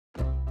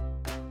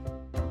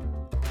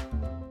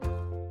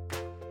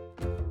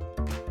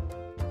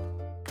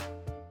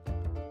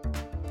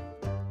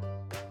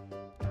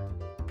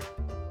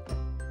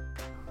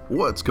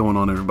What's going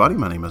on, everybody?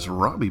 My name is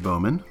Robbie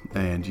Bowman,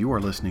 and you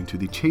are listening to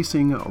the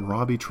Chasing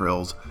Robbie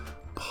Trails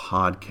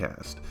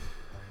podcast.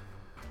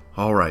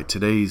 All right,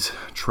 today's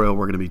trail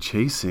we're going to be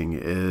chasing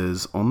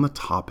is on the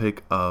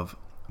topic of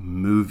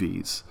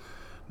movies.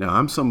 Now,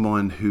 I'm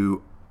someone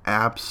who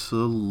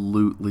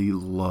absolutely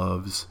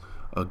loves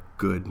a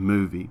good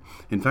movie.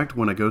 In fact,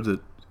 when I go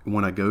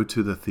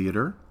to the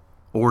theater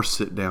or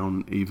sit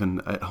down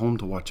even at home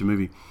to watch a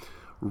movie,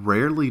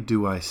 rarely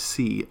do I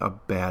see a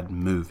bad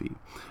movie.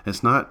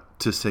 It's not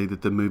to say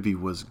that the movie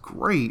was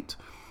great,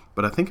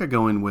 but I think I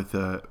go in with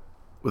a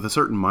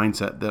certain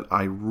mindset that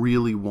I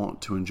really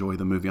want to enjoy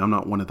the movie. I'm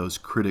not one of those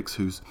critics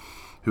who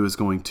is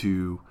going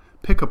to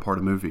pick apart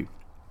a movie.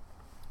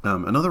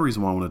 Another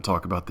reason why I want to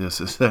talk about this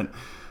is that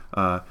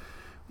a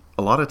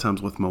lot of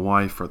times with my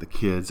wife or the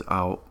kids,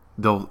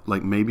 they'll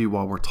like maybe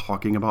while we're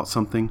talking about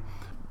something.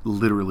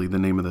 Literally, the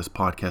name of this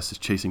podcast is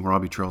Chasing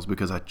Robbie Trails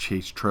because I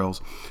chase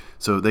trails.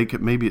 So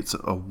maybe it's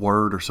a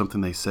word or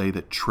something they say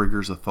that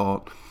triggers a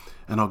thought,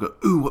 and I'll go,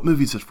 "Ooh, what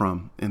movie is it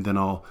from?" And then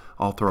I'll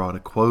throw out a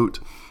quote,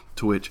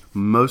 to which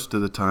most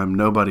of the time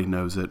nobody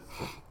knows it.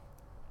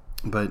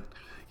 But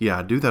yeah,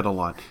 I do that a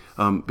lot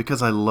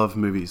because I love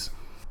movies.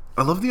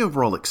 I love the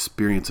overall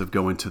experience of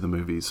going to the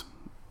movies.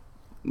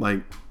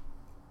 Like,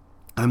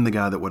 I'm the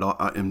guy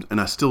that and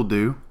I still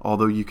do,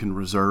 although you can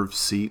reserve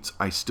seats,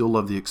 I still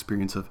love the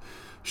experience of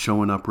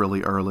showing up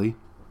really early.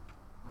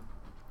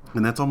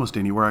 And that's almost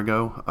anywhere I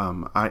go.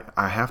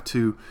 I have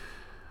to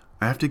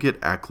get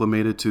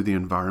acclimated to the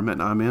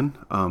environment I'm in,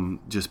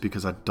 just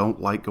because I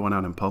don't like going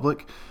out in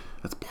public.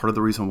 That's part of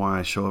the reason why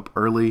I show up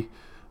early.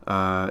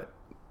 Meaning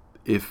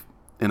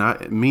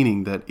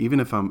that even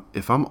if I'm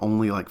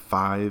only like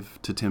 5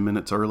 to 10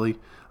 minutes early,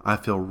 I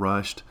feel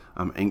rushed.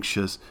 I'm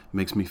anxious. It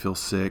makes me feel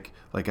sick.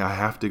 Like I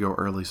have to go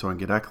early so I can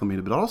get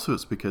acclimated. But also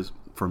it's because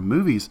for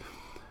movies,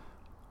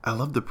 I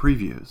love the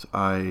previews.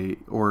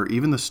 Or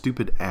even the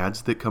stupid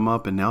ads that come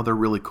up, and now they're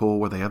really cool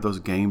where they have those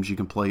games you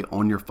can play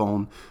on your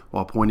phone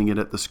while pointing it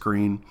at the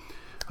screen.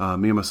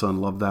 Me and my son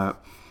love that.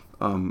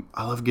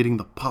 I love getting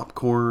the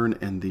popcorn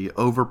and the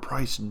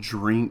overpriced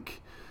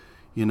drink,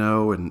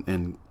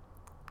 and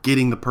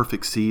getting the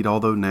perfect seat.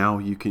 Although now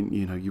you can,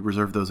 you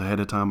reserve those ahead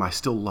of time. I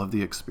still love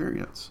the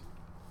experience.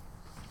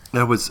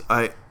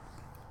 I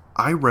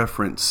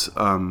reference,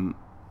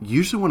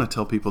 usually when I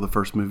tell people the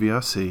first movie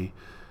I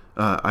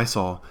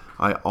saw,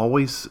 I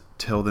always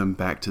tell them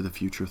Back to the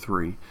Future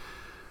 3.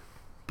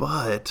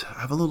 But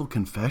I have a little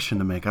confession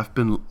to make.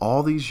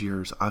 All these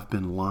years, I've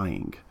been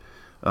lying.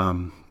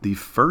 The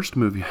first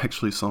movie I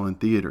actually saw in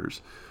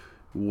theaters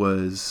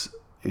was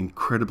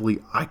incredibly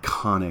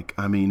iconic.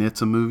 I mean,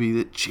 it's a movie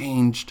that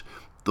changed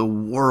the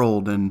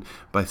world. And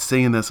by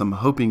saying this, I'm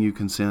hoping you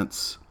can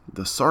sense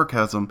the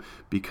sarcasm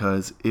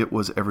because it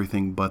was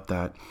everything but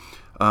that.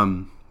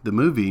 The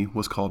movie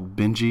was called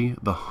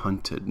Benji the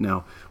Hunted.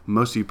 Now,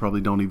 most of you probably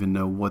don't even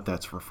know what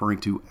that's referring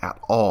to at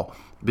all.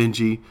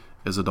 Benji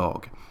is a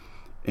dog.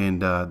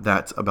 And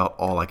that's about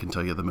all I can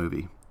tell you of the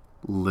movie.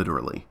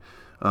 Literally.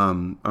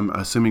 I'm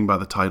assuming by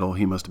the title,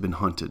 he must have been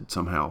hunted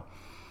somehow.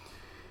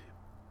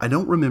 I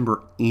don't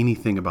remember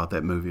anything about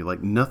that movie.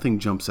 Like, nothing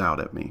jumps out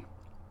at me.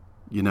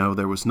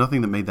 There was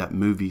nothing that made that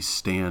movie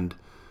stand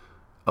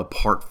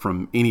apart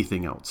from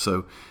anything else.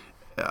 So,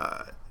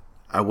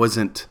 I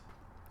wasn't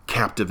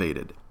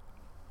captivated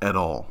at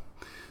all.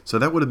 So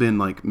that would have been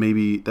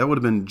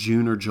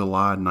June or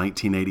July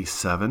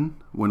 1987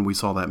 when we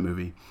saw that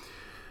movie.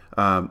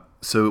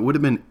 So it would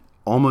have been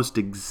almost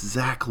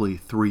exactly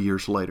 3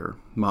 years later.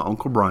 My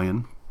Uncle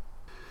Brian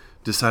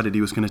decided he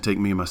was going to take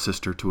me and my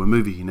sister to a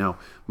movie. Now,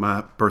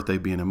 my birthday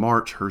being in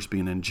March, hers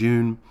being in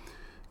June,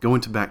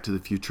 going to Back to the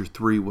Future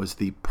 3 was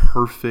the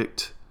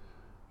perfect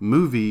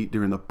movie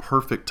during the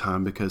perfect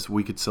time because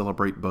we could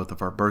celebrate both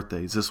of our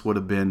birthdays. This would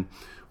have been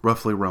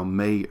roughly around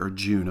May or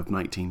June of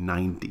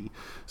 1990.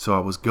 So I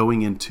was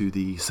going into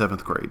the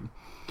 7th grade.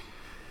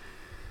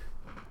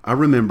 I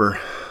remember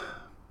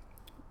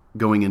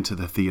going into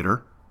the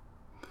theater.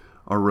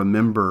 I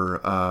remember,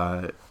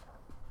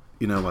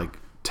 like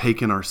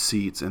taking our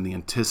seats and the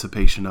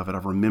anticipation of it. I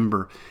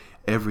remember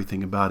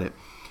everything about it.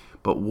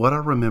 But what I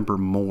remember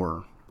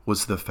more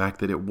was the fact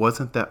that it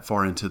wasn't that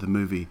far into the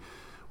movie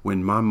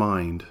when my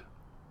mind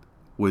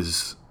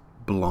was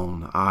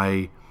blown.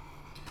 I'm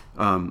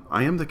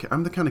the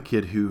kind of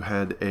kid who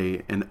had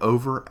an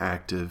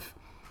overactive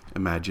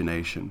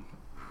imagination,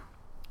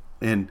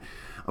 and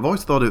I've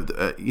always thought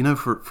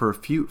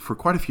for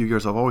quite a few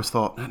years I've always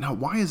thought, now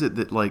why is it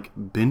that like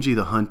Benji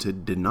the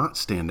Hunted did not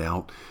stand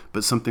out,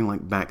 but something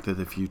like Back to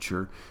the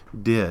Future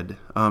did?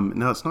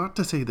 Now it's not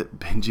to say that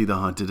Benji the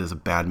Hunted is a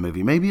bad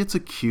movie. Maybe it's a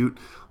cute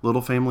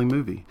little family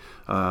movie.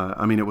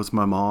 It was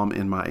my mom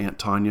and my Aunt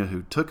Tanya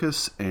who took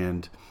us,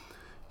 and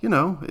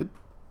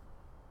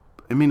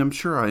I'm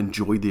sure I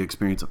enjoyed the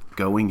experience of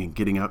going and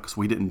getting out because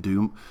we didn't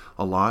do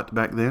a lot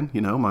back then.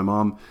 My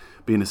mom,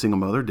 being a single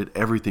mother, did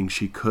everything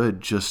she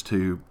could just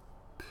to,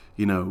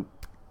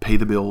 pay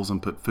the bills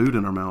and put food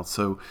in our mouth.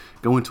 So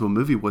going to a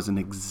movie wasn't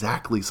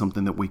exactly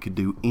something that we could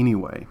do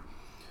anyway.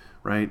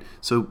 right?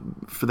 So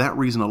for that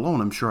reason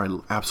alone, I'm sure I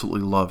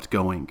absolutely loved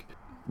going.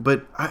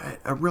 But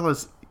I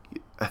realized,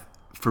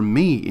 for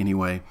me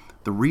anyway,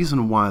 the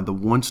reason why the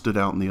one stood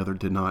out and the other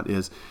did not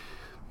is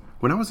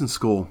when I was in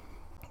school,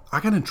 I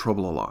got in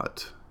trouble a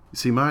lot. You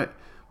see, my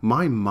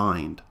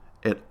mind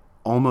at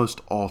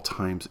almost all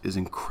times is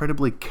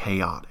incredibly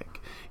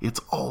chaotic. It's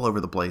all over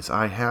the place.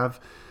 I have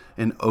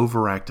an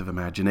overactive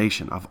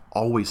imagination. I've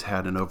always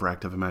had an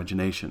overactive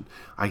imagination.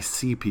 I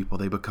see people,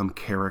 they become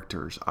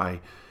characters. I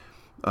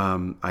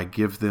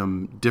give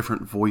them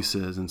different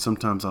voices, and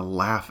sometimes I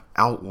laugh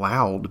out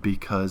loud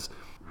because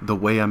the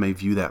way I may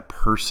view that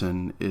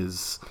person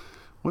is,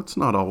 well, it's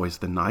not always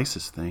the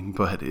nicest thing,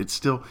 but it's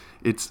still,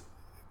 it's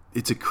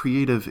a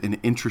creative and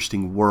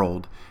interesting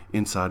world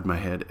inside my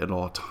head at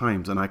all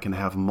times, and I can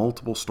have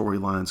multiple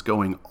storylines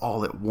going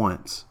all at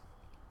once.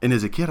 And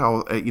as a kid,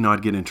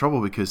 I'd get in trouble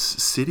because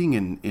sitting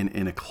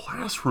in a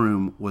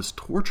classroom was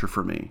torture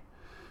for me,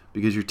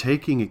 because you're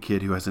taking a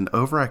kid who has an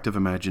overactive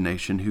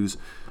imagination, who's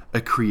a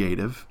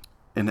creative,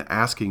 and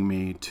asking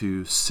me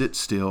to sit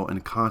still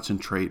and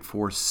concentrate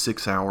for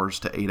 6 hours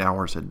to 8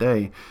 hours a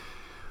day.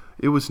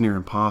 It was near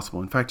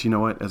impossible. In fact, you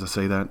know what? As I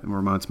say that, it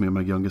reminds me of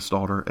my youngest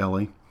daughter,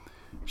 Ellie.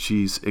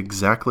 She's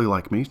exactly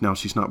like me. Now,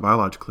 she's not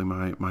biologically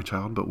my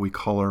child, but we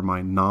call her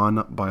my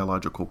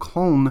non-biological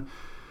clone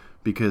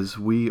because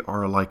we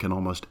are alike in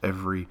almost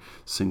every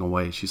single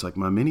way. She's like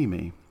my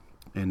mini-me.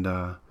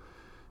 And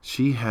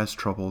she has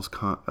troubles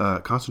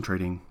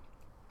concentrating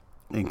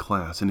in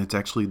class. And it's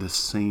actually the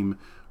same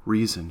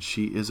reason.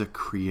 She is a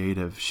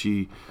creative.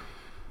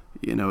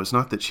 It's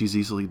not that she's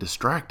easily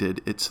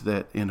distracted. It's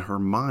that in her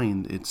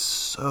mind, it's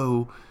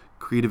so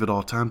creative at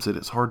all times that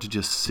it's hard to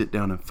just sit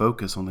down and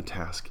focus on the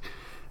task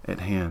at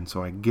hand.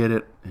 So I get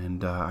it,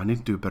 and I need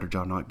to do a better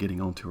job not getting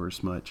onto her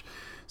as much.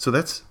 So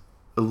that's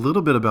a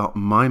little bit about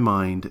my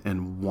mind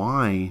and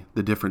why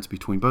the difference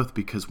between both.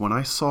 Because when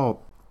I saw,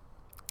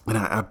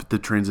 and the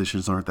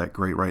transitions aren't that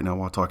great right now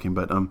while talking,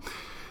 but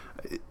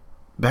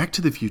Back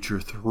to the Future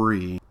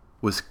 3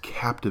 was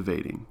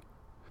captivating.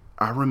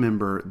 I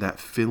remember that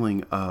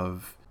feeling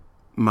of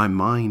my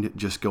mind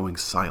just going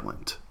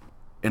silent,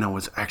 and I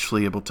was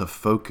actually able to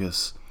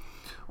focus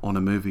on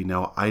a movie.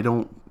 Now, I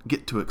don't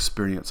get to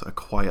experience a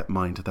quiet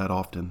mind that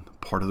often.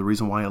 Part of the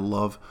reason why I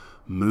love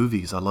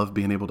movies, I love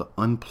being able to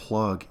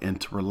unplug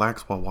and to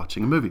relax while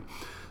watching a movie.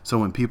 So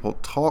when people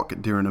talk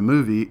during a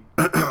movie,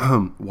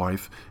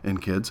 wife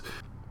and kids,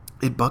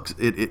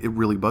 it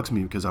really bugs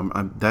me, because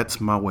that's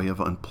my way of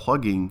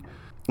unplugging.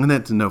 And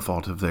that's no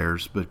fault of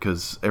theirs,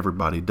 because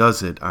everybody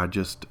does it.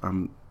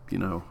 I'm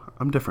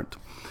different.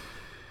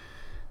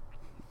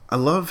 I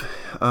love,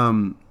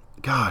 I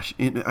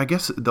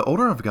guess the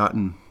older I've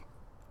gotten,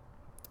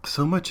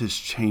 so much has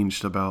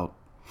changed about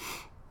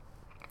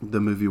the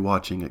movie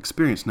watching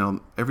experience.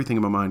 Now, everything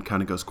in my mind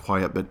kind of goes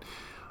quiet, but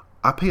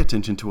I pay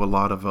attention to a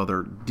lot of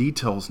other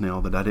details now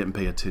that I didn't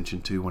pay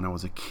attention to when I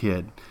was a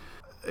kid.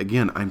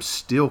 Again, I'm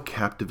still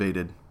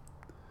captivated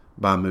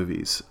by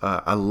movies.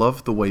 I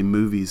love the way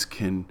movies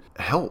can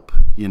help,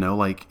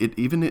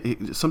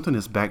 something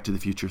is Back to the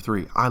Future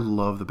 3. I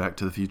love the Back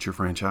to the Future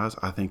franchise.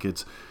 I think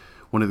it's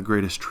one of the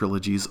greatest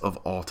trilogies of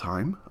all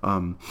time.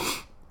 I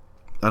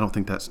don't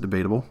think that's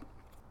debatable.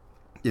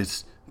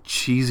 It's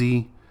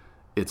cheesy.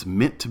 It's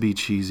meant to be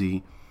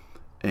cheesy.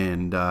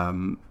 And,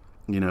 the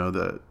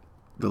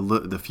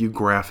few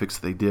graphics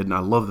they did, and I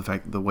love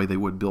the way they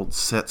would build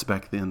sets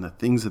back then, the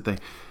things that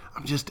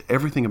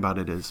everything about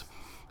it is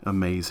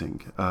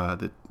amazing.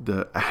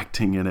 The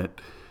acting in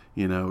it,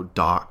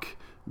 Doc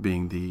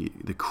being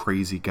the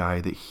crazy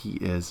guy that he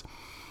is.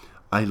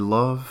 I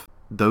love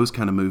those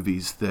kind of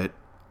movies that,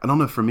 I don't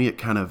know, for me it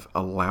kind of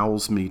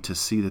allows me to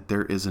see that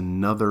there was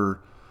another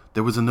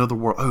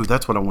world. Oh,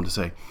 that's what I want to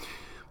say.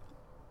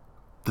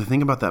 The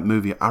thing about that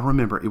movie, I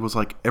remember it was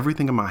like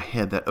everything in my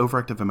head, that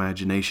overactive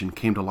imagination,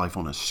 came to life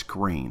on a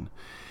screen.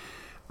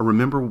 I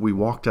remember we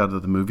walked out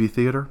of the movie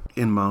theater,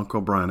 and my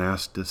Uncle Brian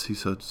asked us, he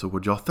said, "So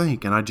what'd y'all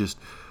think?" And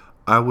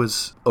I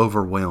was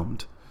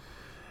overwhelmed.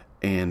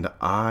 And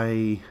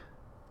I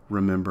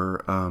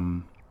remember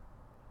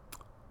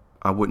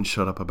I wouldn't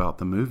shut up about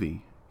the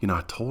movie.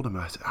 I told him,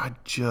 I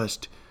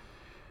said,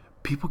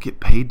 people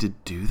get paid to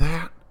do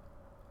that?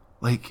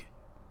 Like,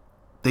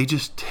 they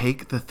just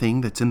take the thing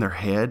that's in their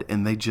head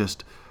and they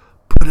just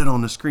put it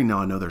on the screen. Now,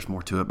 I know there's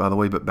more to it, by the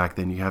way, but back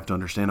then you have to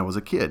understand I was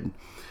a kid.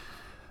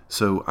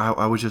 So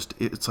I was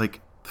it's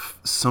like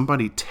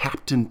somebody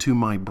tapped into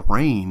my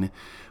brain,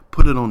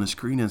 put it on the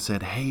screen and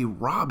said, "Hey,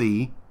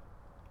 Robbie,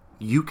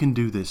 you can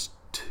do this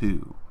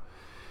too."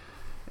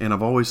 And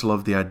I've always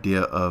loved the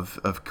idea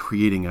of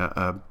creating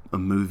a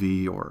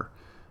movie or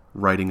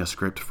writing a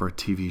script for a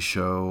TV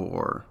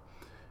show,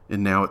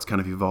 and now it's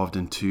kind of evolved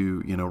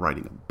into,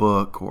 writing a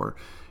book, or,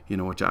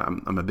 which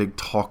I'm a big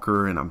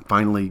talker, and I'm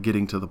finally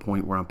getting to the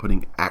point where I'm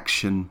putting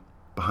action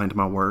behind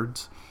my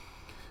words.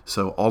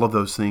 So all of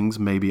those things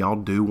maybe I'll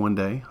do one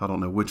day. I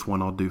don't know which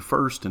one I'll do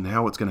first and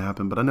how it's going to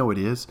happen, but I know it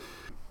is.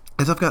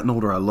 As I've gotten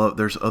older,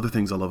 there's other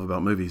things I love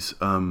about movies.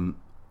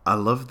 I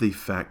love the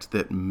fact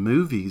that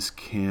movies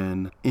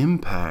can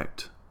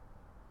impact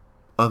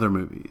other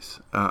movies.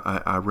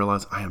 I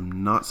realize I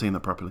am not saying that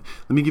properly.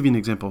 Let me give you an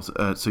example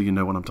so you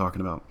know what I'm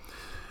talking about.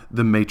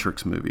 The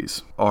Matrix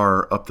movies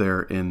are up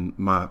there in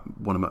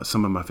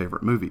some of my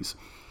favorite movies.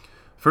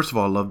 First of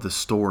all, I love the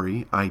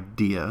story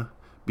idea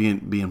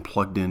being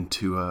plugged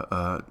into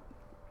a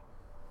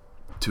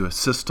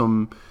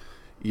system,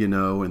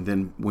 and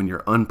then when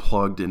you're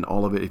unplugged and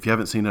all of it. If you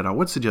haven't seen it, I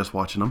would suggest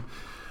watching them.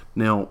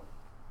 Now,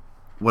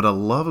 what I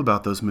love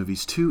about those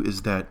movies too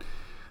is that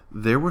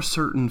there were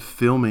certain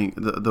filming,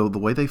 the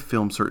way they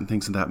filmed certain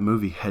things in that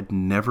movie had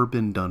never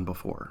been done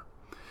before.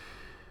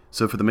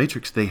 So for The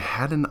Matrix, they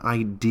had an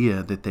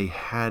idea that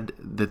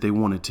they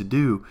wanted to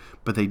do,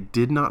 but they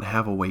did not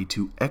have a way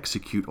to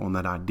execute on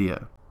that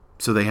idea.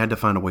 So they had to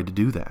find a way to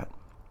do that.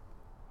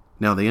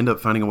 Now, they end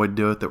up finding a way to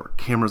do it. There were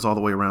cameras all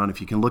the way around.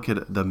 If you can look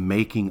at the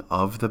making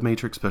of The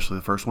Matrix, especially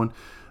the first one,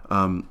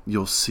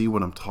 you'll see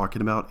what I'm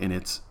talking about, and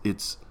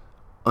it's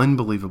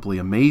unbelievably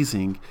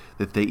amazing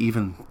that they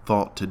even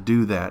thought to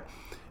do that.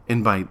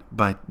 And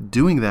by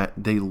doing that,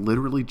 they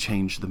literally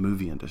changed the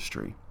movie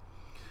industry.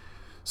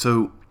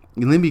 So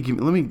let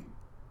me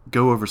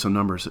go over some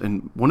numbers.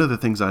 And one of the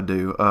things I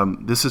do,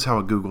 this is how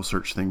a Google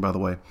search thing, by the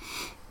way.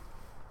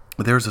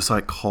 There's a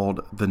site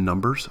called The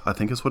Numbers, I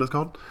think is what it's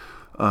called.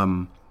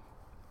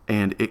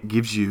 And it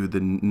gives you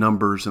the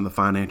numbers and the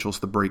financials,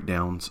 the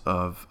breakdowns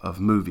of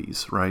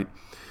movies, right?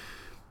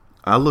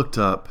 I looked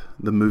up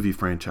the movie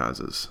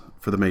franchises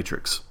for The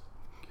Matrix.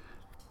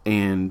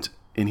 And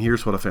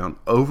here's what I found.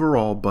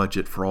 Overall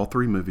budget for all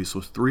three movies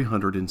was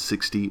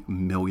 $360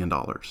 million.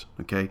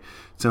 Okay?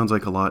 Sounds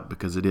like a lot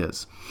because it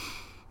is.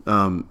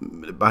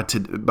 By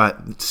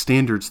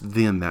standards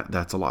then,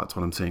 that's a lot. That's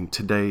what I'm saying.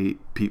 Today,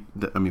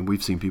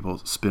 we've seen people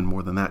spend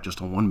more than that just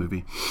on one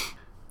movie.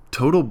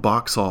 Total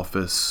box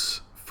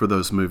office for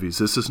those movies,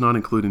 this is not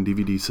including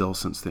DVD sales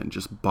since then,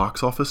 just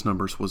box office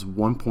numbers, was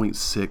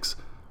 $1.6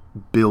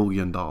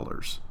 billion.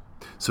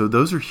 So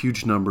those are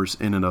huge numbers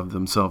in and of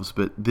themselves,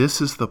 but this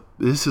is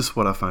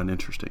what I find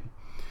interesting.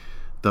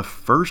 The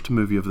first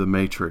movie of The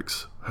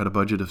Matrix had a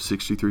budget of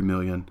 $63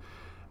 million,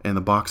 and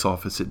the box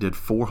office, it did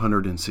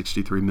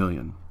 $463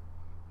 million.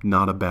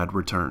 Not a bad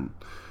return.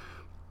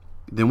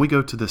 Then we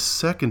go to the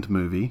second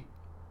movie,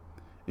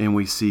 and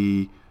we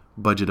see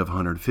budget of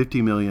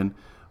 $150 million,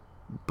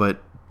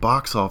 but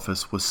box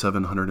office was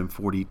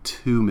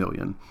 $742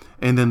 million.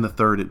 And then the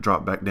third, it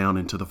dropped back down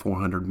into the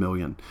 $400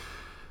 million.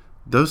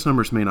 Those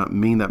numbers may not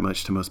mean that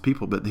much to most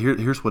people, but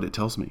here's what it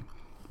tells me.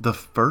 The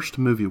first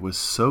movie was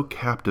so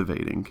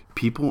captivating.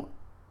 People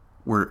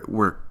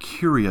were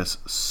curious,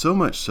 so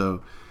much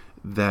so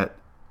that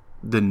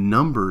the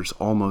numbers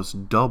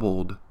almost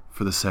doubled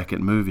for the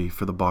second movie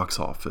for the box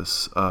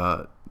office,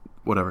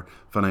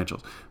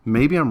 financials.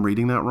 Maybe I'm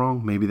reading that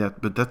wrong.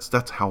 But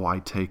that's how I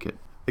take it.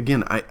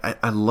 Again,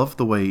 I love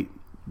the way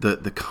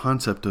the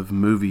concept of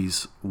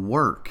movies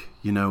work,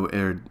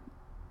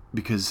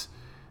 because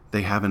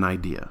they have an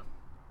idea.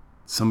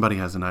 Somebody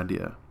has an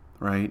idea,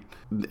 right?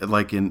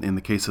 Like in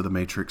the case of The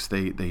Matrix,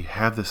 they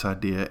have this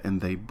idea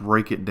and they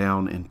break it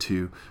down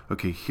into,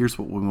 okay, here's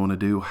what we want to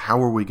do.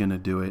 How are we going to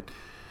do it?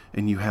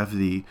 And you have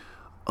the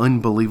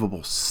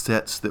unbelievable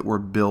sets that were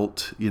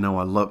built. I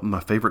love, my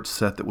favorite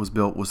set that was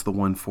built was the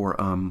one for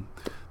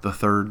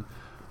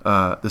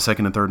the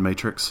second and third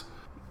Matrix,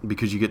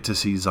 because you get to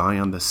see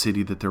Zion, the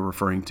city that they're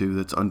referring to,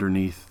 that's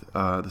underneath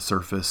the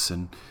surface,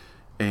 and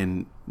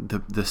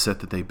the set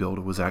that they built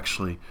was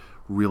actually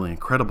really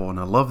incredible. And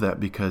I love that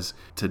because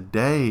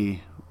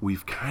today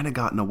we've kind of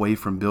gotten away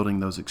from building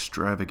those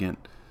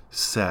extravagant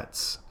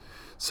sets.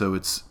 So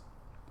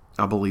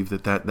I believe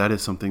that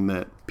is something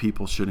that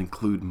people should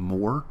include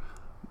more,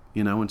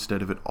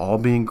 instead of it all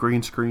being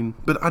green screen.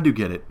 But I do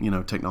get it,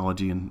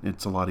 technology, and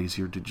it's a lot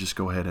easier to just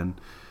go ahead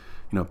and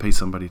pay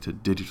somebody to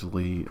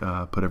digitally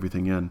put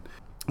everything in.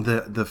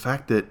 The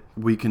fact that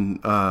we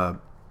can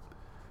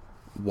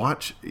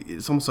watch,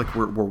 it's almost like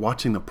we're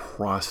watching the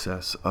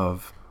process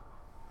of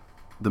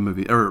the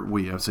movie, or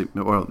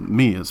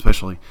me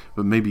especially,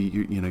 but maybe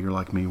you're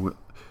like me,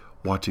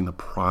 watching the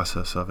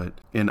process of it.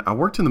 And I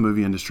worked in the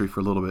movie industry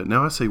for a little bit.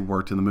 Now I say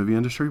worked in the movie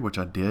industry, which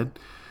I did.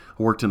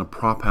 I worked in a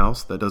prop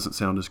house. That doesn't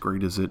sound as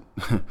great as it,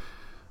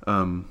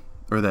 or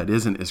that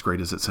isn't as great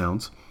as it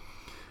sounds.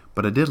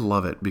 But I did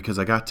love it because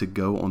I got to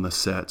go on the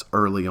sets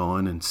early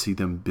on and see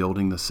them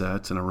building the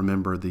sets. And I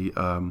remember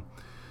the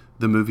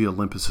movie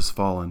Olympus Has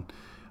Fallen.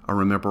 I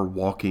remember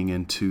walking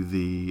into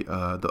the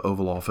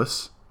Oval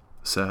Office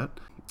set,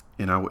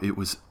 and it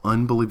was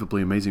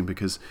unbelievably amazing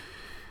because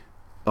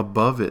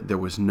above it there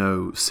was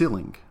no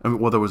ceiling. There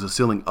was a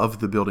ceiling of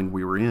the building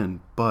we were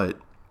in, but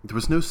there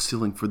was no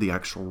ceiling for the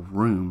actual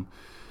room.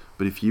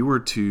 But if you were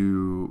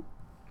to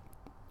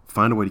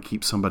find a way to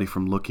keep somebody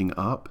from looking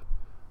up,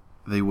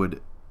 you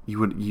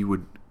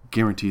would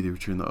guarantee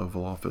that you're in the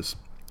Oval Office.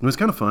 It was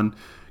kind of fun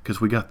because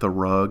we got the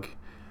rug,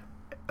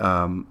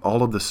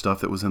 all of the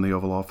stuff that was in the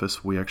Oval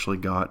Office we actually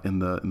got in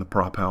the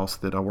prop house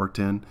that I worked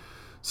in.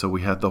 So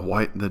we had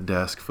the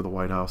desk for the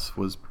White House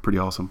was pretty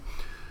awesome.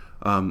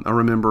 I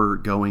remember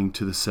going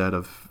to the set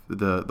of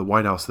the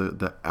White House,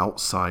 the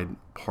outside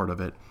part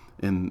of it,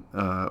 in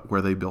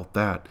where they built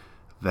that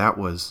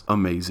was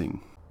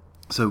amazing.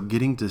 So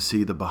getting to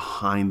see the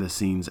behind the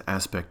scenes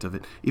aspect of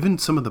it, even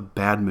some of the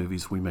bad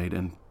movies we made,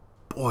 and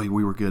boy,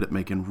 we were good at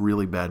making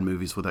really bad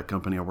movies with that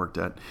company I worked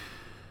at.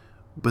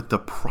 But the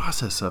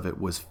process of it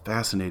was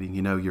fascinating.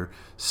 Your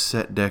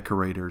set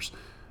decorators,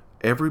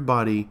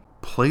 everybody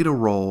played a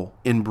role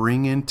in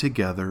bringing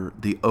together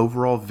the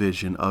overall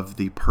vision of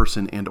the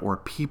person and or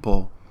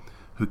people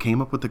who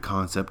came up with the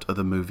concept of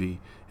the movie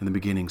in the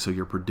beginning. So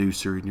your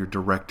producer and your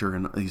director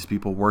and these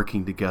people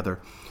working together,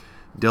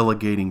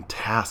 delegating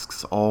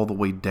tasks all the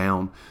way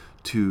down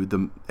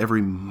to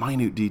every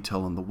minute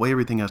detail and the way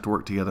everything has to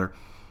work together.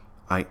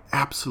 I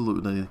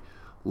absolutely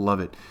love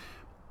it.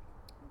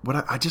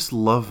 I just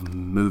love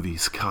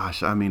movies.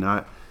 Gosh, I'm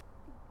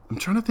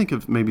trying to think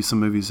of maybe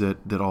some movies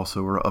that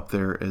also are up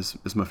there as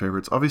my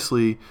favorites.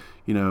 Obviously,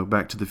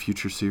 Back to the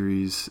Future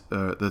series,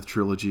 the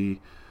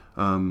trilogy.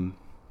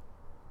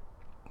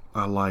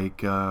 I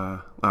like,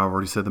 I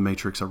already said The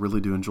Matrix. I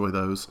really do enjoy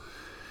those.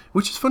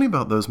 Which is funny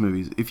about those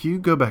movies. If you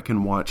go back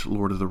and watch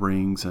Lord of the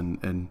Rings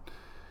and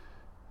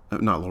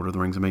not Lord of the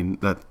Rings,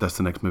 that's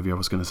the next movie I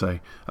was going to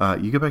say.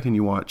 You go back and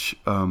you watch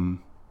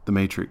The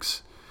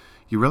Matrix,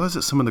 you realize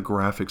that some of the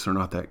graphics are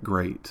not that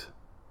great.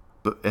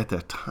 But at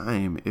that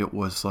time, it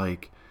was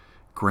like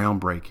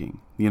groundbreaking.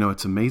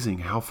 It's amazing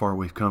how far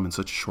we've come in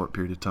such a short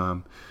period of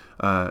time.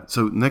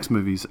 So next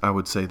movies I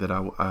would say that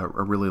I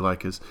really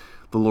like is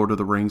The Lord of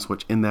the Rings,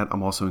 which in that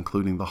I'm also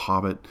including The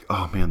Hobbit.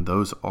 Oh man,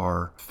 those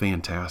are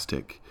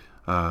fantastic.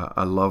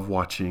 I love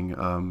watching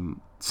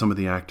some of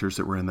the actors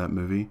that were in that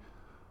movie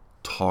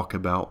talk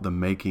about the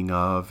making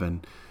of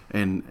and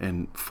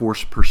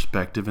forced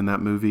perspective in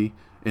that movie,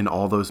 in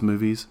all those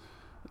movies.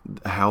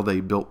 How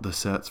they built the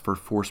sets for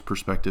forced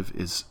perspective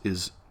is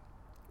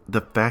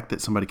the fact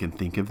that somebody can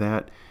think of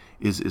that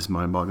is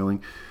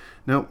mind-boggling.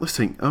 Now let's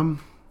think.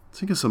 Let's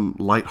think of some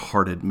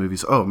light-hearted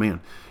movies. Oh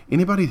man,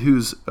 anybody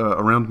who's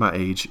around my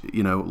age,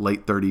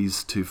 late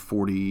 30s to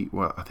 40.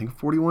 Well, I think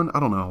 41.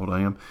 I don't know how old I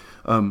am.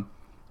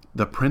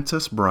 The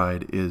Princess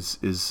Bride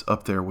is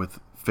up there with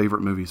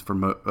favorite movies for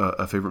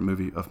a favorite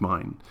movie of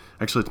mine.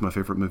 Actually, it's my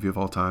favorite movie of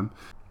all time.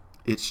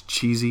 It's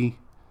cheesy.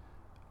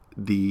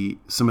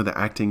 Some of the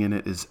acting in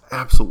it is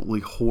absolutely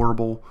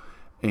horrible,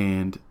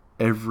 and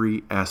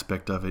every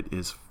aspect of it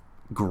is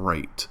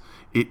great.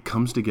 It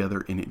comes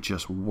together and it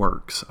just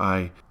works.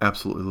 I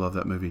absolutely love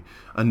that movie.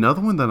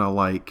 Another one that I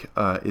like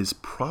is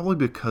probably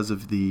because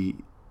of the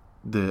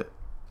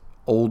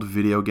old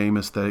video game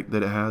aesthetic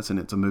that it has, and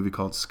it's a movie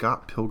called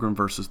Scott Pilgrim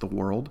vs. the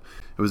World.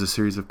 It was a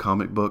series of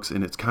comic books,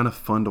 and it's kind of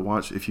fun to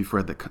watch if you've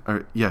read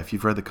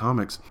the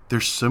comics.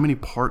 There's so many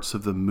parts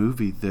of the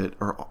movie that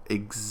are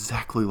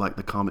exactly like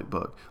the comic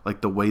book.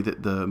 Like the way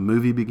that the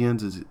movie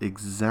begins is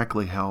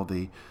exactly how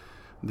the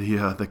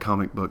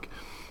comic book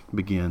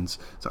begins.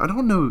 So I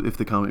don't know if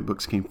the comic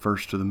books came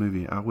first to the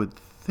movie. I would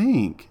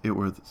think it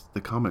was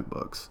the comic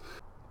books.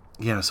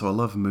 Yeah, so I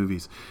love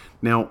movies.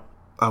 Now,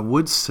 I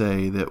would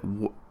say that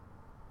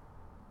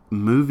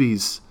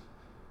movies,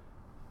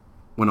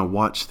 when I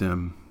watch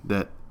them,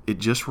 that it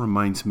just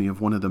reminds me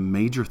of one of the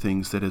major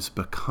things that is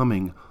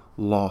becoming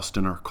lost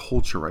in our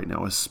culture right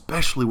now,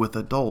 especially with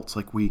adults.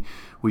 Like we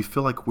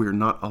feel like we're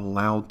not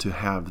allowed to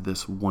have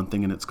this one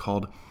thing, and it's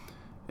called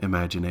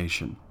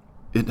imagination.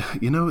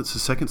 It's the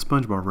second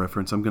SpongeBob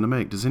reference I'm going to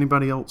make. Does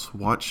anybody else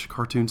watch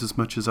cartoons as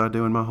much as I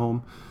do in my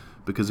home?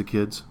 Because of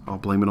kids. I'll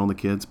blame it on the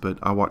kids, but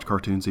I watch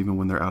cartoons even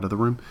when they're out of the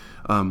room.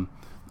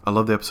 I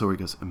love the episode where he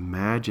goes,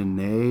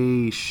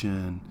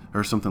 imagination,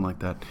 or something like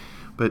that.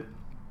 But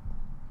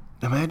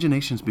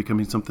imagination is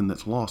becoming something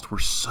that's lost. We're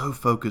so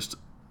focused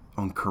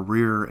on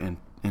career, and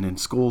in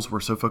schools, we're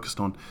so focused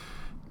on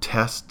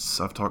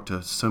tests. I've talked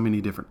to so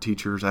many different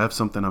teachers. I have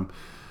something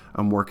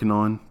I'm working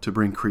on to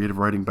bring creative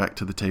writing back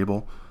to the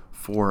table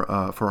for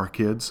our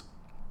kids.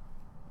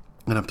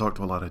 And I've talked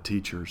to a lot of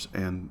teachers,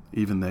 and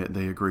even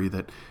they agree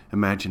that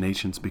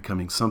imagination is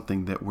becoming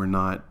something that we're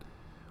not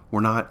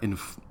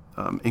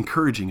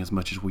encouraging as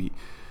much as we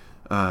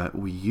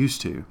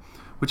used to.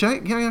 Which I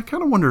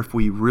kind of wonder if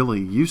we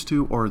really used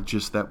to, or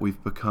just that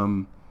we've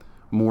become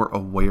more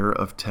aware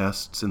of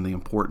tests and the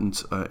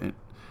importance.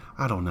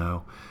 I don't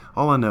know.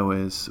 All I know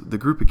is the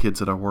group of kids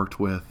that I worked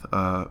with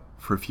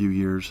for a few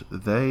years,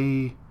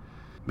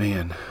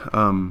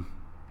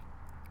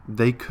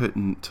 they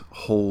couldn't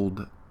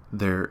hold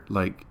their,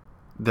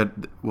 the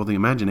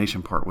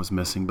imagination part was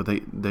missing, but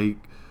they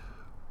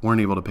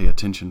weren't able to pay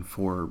attention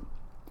for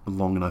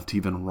long enough to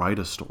even write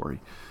a story.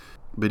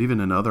 But even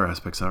in other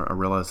aspects, I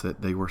realized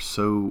that they were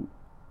so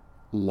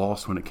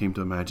lost when it came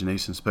to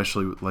imagination,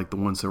 especially like the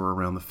ones that were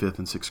around the 5th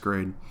and 6th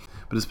grade.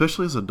 But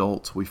especially as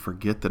adults, we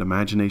forget that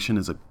imagination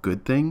is a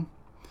good thing.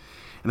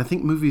 And I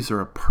think movies are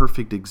a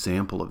perfect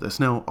example of this.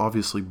 Now,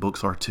 obviously,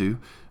 books are too.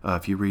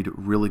 If you read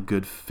really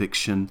good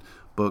fiction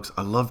books,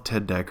 I love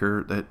Ted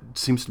Dekker. That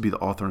seems to be the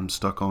author I'm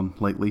stuck on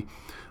lately.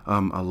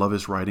 I love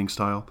his writing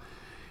style.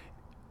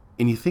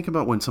 And you think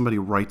about when somebody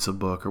writes a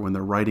book, or when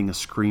they're writing a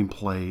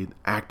screenplay,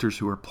 actors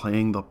who are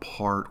playing the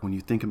part, when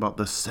you think about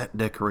the set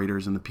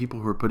decorators and the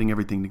people who are putting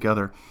everything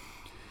together,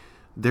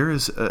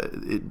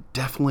 it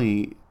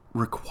definitely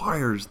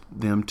requires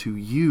them to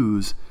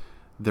use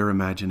their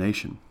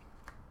imagination,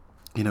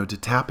 to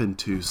tap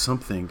into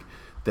something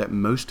that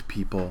most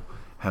people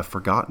have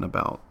forgotten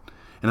about.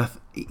 And I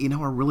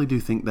really do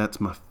think that's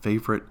my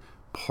favorite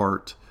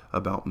part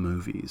about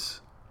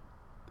movies,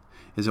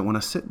 is that when I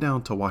sit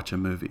down to watch a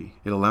movie,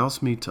 it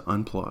allows me to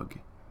unplug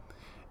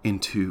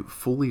and to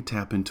fully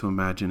tap into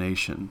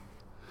imagination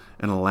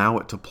and allow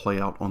it to play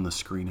out on the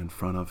screen in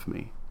front of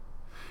me.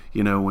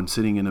 When it's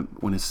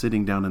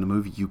sitting down in a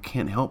movie, you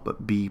can't help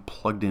but be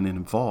plugged in and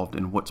involved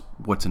in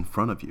what's in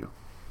front of you.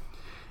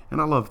 And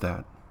I love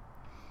that.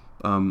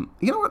 You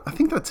know what? I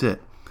think that's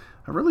it.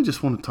 I really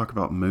just want to talk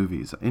about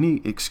movies.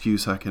 Any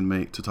excuse I can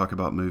make to talk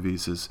about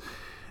movies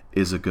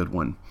is a good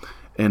one.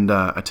 And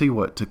I tell you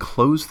what, to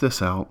close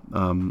this out,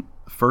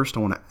 first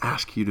I want to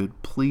ask you to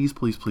please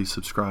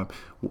subscribe.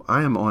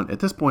 At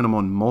this point, I'm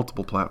on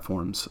multiple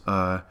platforms.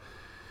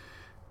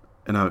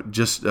 And I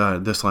just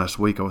this last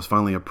week, I was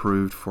finally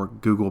approved for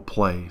Google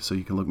Play. So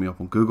you can look me up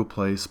on Google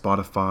Play,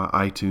 Spotify,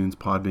 iTunes,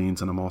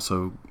 Podbeans, and I'm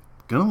also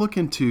going to look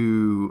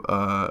into,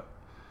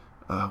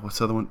 what's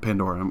the other one?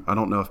 Pandora. I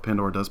don't know if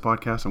Pandora does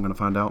podcasts. I'm going to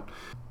find out.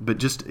 But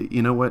just,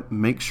 you know what?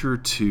 Make sure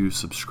to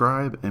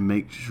subscribe and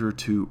make sure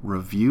to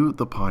review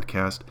the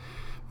podcast,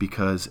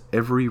 because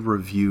every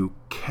review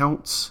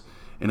counts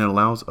and it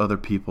allows other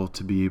people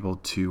to be able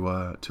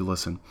to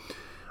listen.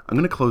 I'm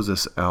going to close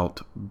this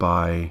out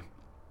by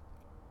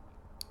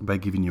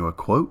giving you a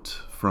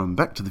quote from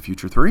Back to the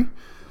Future 3,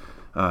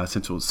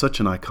 since it was such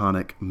an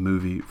iconic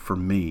movie for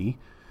me.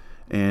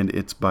 And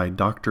it's by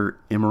Dr.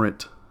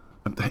 Emmett.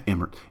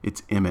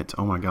 It's Emmett.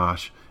 Oh my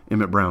gosh.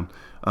 Emmett Brown.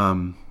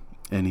 And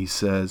he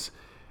says,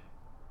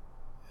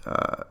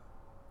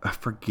 I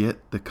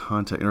forget the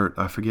context, or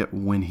I forget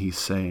when he's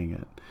saying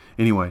it.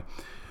 Anyway,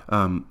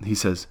 he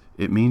says,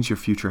 "It means your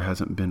future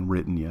hasn't been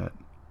written yet.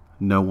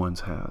 No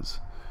one's has.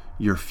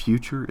 Your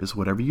future is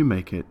whatever you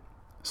make it,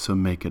 so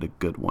make it a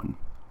good one."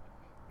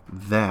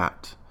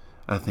 That,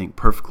 I think,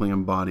 perfectly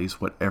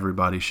embodies what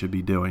everybody should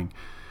be doing.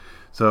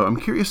 So I'm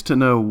curious to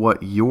know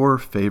what your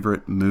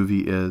favorite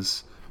movie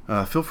is.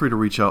 Feel free to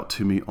reach out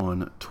to me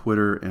on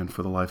Twitter, and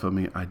for the life of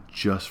me, I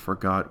just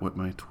forgot what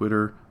my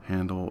Twitter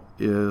handle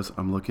is.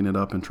 I'm looking it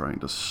up and trying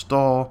to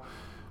stall.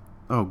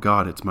 Oh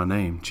God, it's my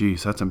name.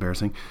 Jeez, that's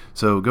embarrassing.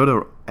 So go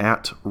to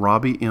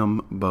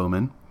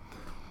 @RobbieMBowman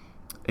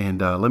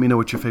and let me know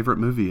what your favorite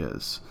movie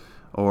is.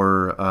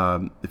 Or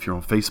if you're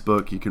on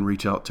Facebook, you can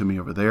reach out to me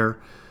over there.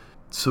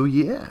 So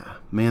yeah,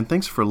 man,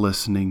 thanks for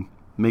listening.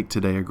 Make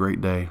today a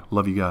great day.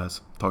 Love you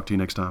guys. Talk to you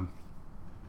next time.